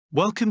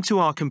Welcome to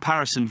our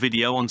comparison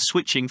video on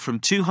switching from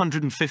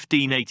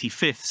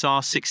 215/85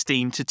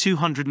 R16 to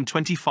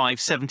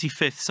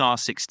 225/75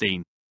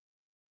 R16.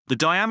 The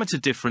diameter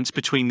difference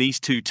between these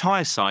two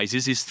tire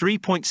sizes is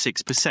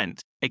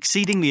 3.6%,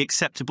 exceeding the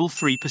acceptable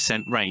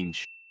 3%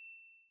 range.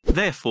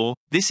 Therefore,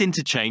 this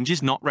interchange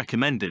is not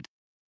recommended.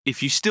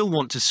 If you still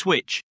want to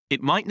switch,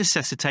 it might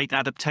necessitate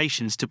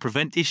adaptations to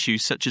prevent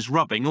issues such as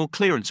rubbing or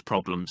clearance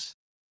problems.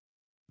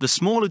 The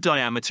smaller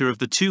diameter of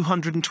the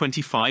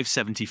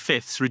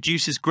 225/75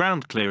 reduces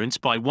ground clearance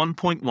by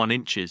 1.1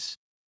 inches.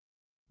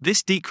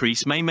 This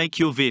decrease may make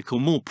your vehicle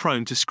more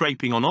prone to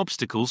scraping on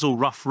obstacles or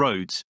rough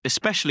roads,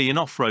 especially in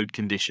off-road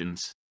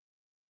conditions.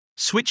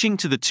 Switching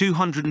to the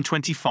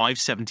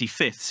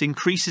 225/75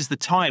 increases the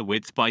tire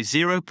width by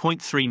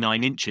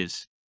 0.39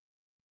 inches.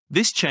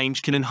 This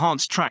change can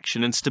enhance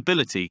traction and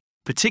stability,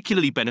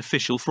 particularly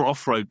beneficial for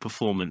off-road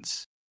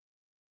performance.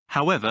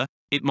 However,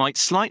 it might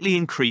slightly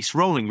increase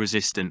rolling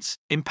resistance,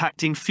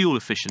 impacting fuel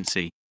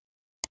efficiency.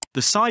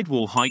 The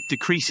sidewall height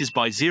decreases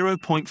by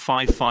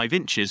 0.55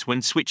 inches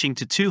when switching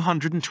to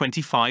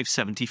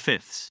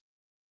 225/75.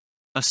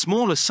 A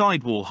smaller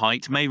sidewall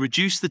height may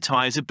reduce the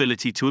tire's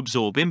ability to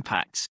absorb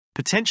impacts,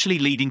 potentially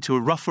leading to a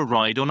rougher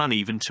ride on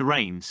uneven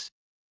terrains.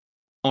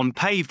 On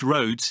paved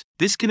roads,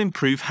 this can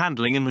improve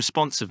handling and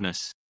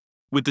responsiveness.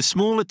 With the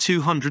smaller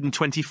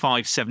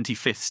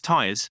 225/75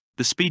 tires,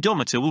 the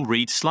speedometer will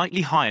read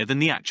slightly higher than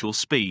the actual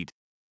speed.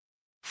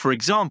 For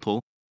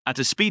example, at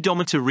a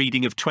speedometer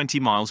reading of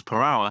 20 miles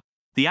per hour,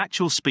 the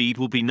actual speed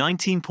will be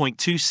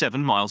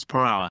 19.27 miles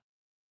per hour.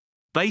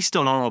 Based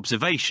on our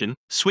observation,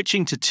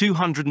 switching to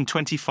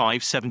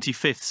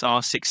 225/75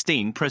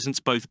 R16 presents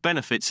both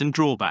benefits and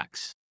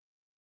drawbacks.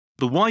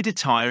 The wider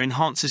tire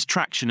enhances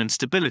traction and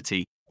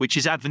stability, which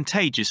is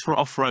advantageous for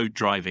off-road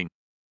driving.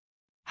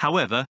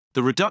 However,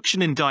 the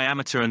reduction in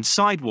diameter and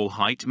sidewall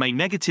height may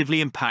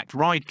negatively impact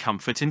ride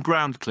comfort and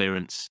ground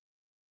clearance.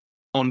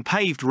 On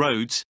paved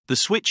roads, the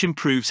switch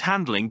improves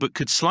handling but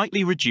could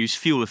slightly reduce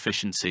fuel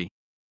efficiency.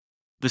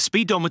 The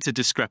speedometer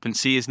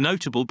discrepancy is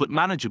notable but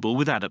manageable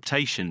with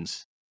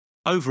adaptations.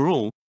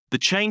 Overall, the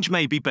change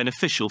may be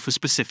beneficial for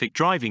specific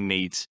driving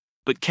needs,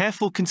 but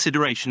careful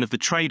consideration of the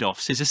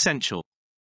trade-offs is essential.